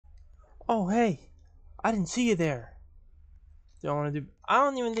Oh, hey, I didn't see you there. Don't want to do. I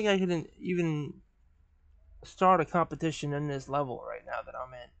don't even think I could even start a competition in this level right now that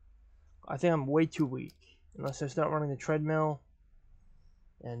I'm in. I think I'm way too weak. Unless I start running the treadmill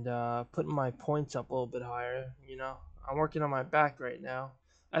and putting my points up a little bit higher. You know, I'm working on my back right now.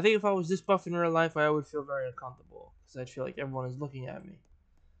 I think if I was this buff in real life, I would feel very uncomfortable because I'd feel like everyone is looking at me.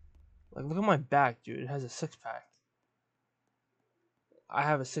 Like, look at my back, dude. It has a six-pack. I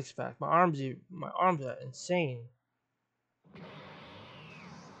have a six-pack. My arms are insane.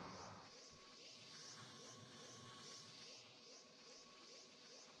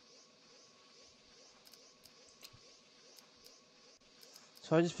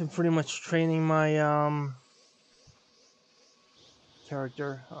 So I just been pretty much training my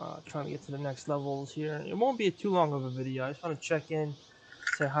character, trying to get to the next levels here. It won't be too long of a video. I just want to check in,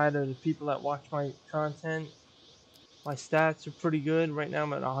 say hi to the people that watch my content. My stats are pretty good. Right now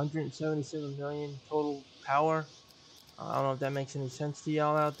I'm at 177 million total power. I don't know if that makes any sense to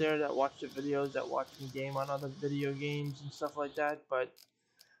y'all out there that watch the videos, that watch me game on other video games and stuff like that, but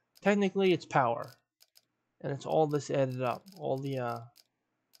technically it's power. And it's all this added up. All the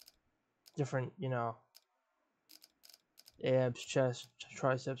different, you know, abs, chest,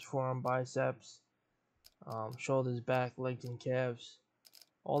 triceps, forearm, biceps, shoulders, back, legs, and calves.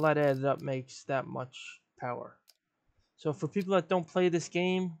 All that added up makes that much power. So for people that don't play this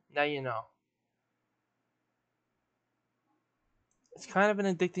game, now you know. It's kind of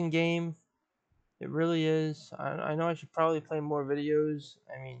an addicting game. It really is. I know I should probably play more videos.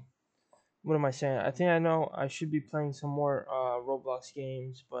 I mean, what am I saying? I think I know I should be playing some more Roblox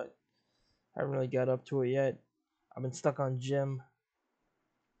games, but I haven't really got up to it yet. I've been stuck on gym.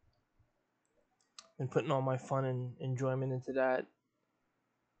 Been putting all my fun and enjoyment into that.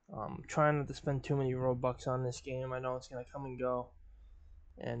 Trying not to spend too many Robux on this game. I know it's gonna come and go.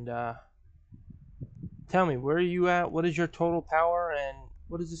 And tell me, where are you at? What is your total power? And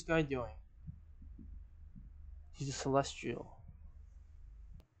what is this guy doing? He's a celestial.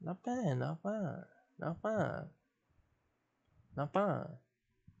 Not bad, not bad, not bad, not bad.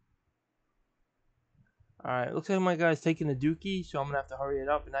 Alright, looks like my guy's taking a dookie, so I'm gonna have to hurry it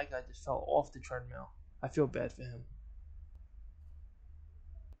up. And that guy just fell off the treadmill. I feel bad for him.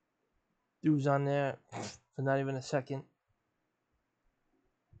 Dude's on there for not even a second.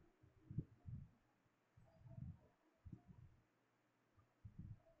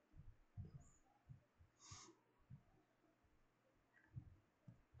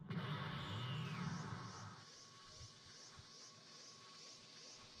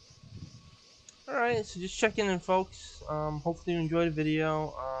 Alright, so just checking in, folks. Hopefully you enjoyed the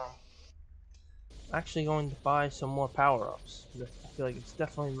video. I'm actually going to buy some more power-ups. I feel like it's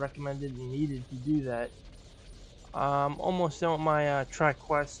definitely recommended and needed to do that. Almost done with my track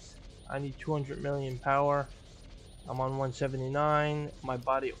quest. I need 200 million power. I'm on 179. My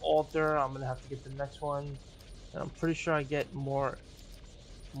body alter, I'm gonna have to get the next one. And I'm pretty sure I get more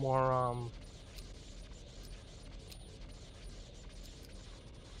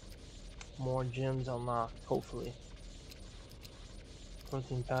gyms unlocked, hopefully.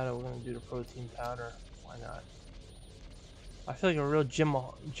 Protein powder, we're gonna do the protein powder. Why not? I feel like a real gym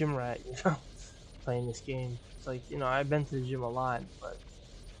rat, you know, playing this game. It's like, you know, I've been to the gym a lot, but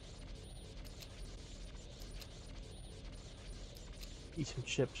eat some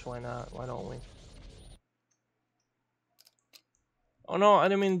chips, why not? Why don't we? Oh no, I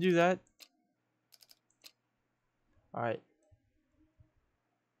didn't mean to do that. Alright.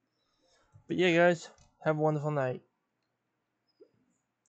 But yeah, guys, have a wonderful night.